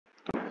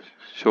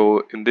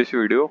So in this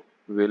video,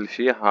 we'll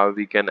see how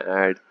we can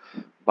add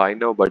buy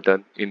now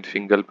button in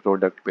single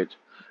product page.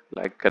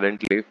 Like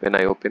currently, when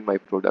I open my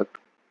product,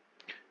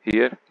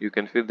 here you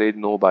can see there is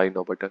no buy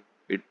now button.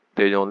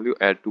 There is only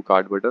add to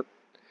cart button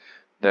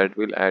that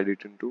will add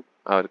it into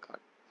our cart.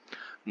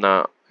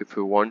 Now, if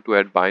you want to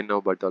add buy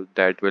now button,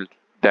 that will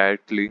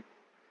directly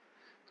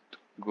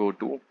go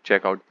to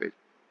checkout page.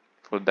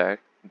 For that,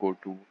 go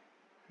to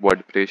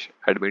WordPress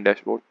admin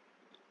dashboard.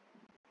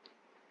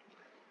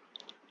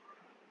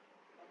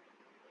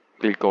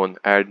 Click on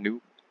add new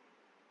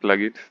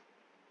plugins.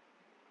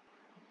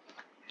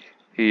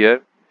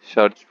 Here,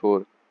 search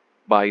for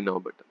buy now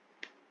button.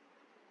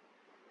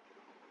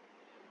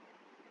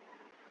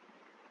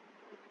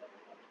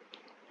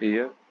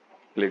 Here,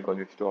 click on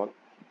install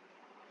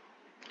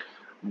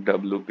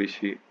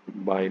WPC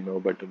buy now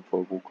button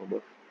for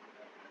WooCommerce.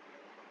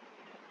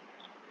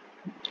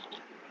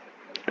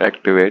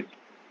 Activate.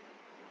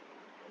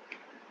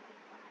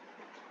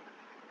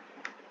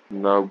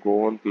 Now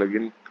go on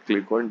plugin,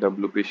 click on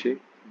WPC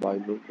buy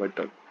now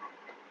button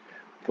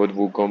for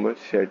WooCommerce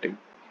setting.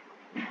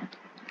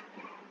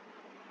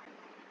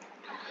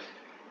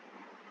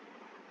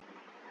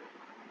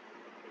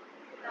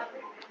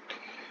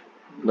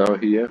 Now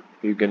here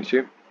you can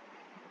see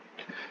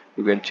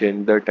you can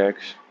change the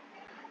text,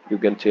 you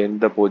can change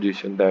the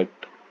position that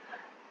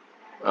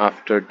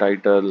after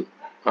title,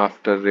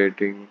 after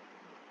rating,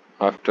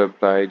 after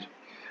price,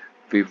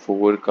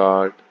 before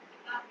cart,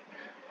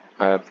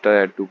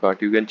 after add to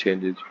cart, you can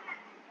change it.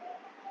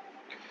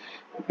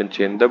 You can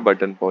change the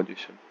button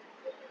position.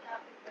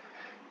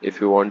 If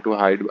you want to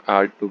hide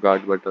add to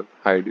cart button,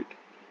 hide it.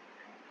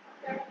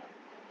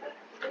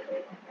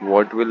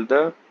 What will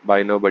the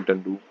buy now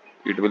button do?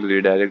 It will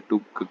redirect to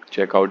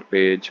checkout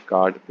page,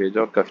 cart page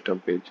or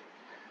custom page.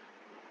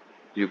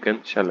 You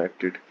can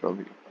select it from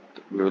here.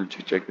 We will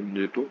check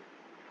into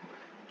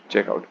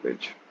checkout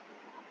page.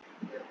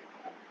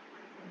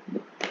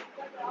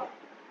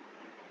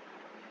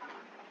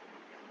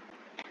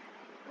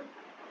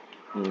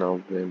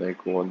 Now when I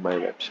go on my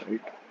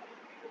website,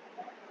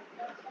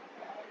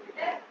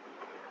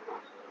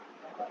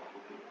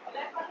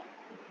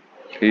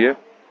 here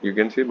you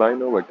can see buy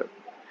now button.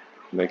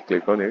 When I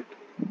click on it,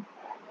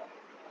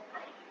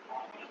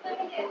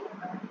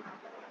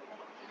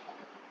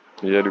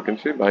 here you can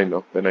see buy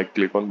now. When I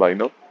click on buy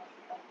now,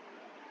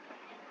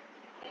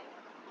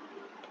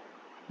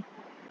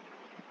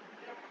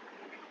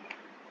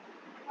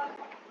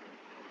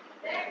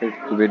 it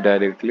will be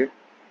directly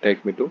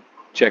take me to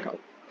checkout.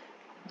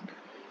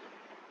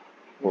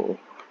 Oh,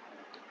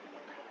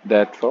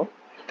 that's all.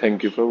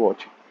 Thank you for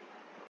watching.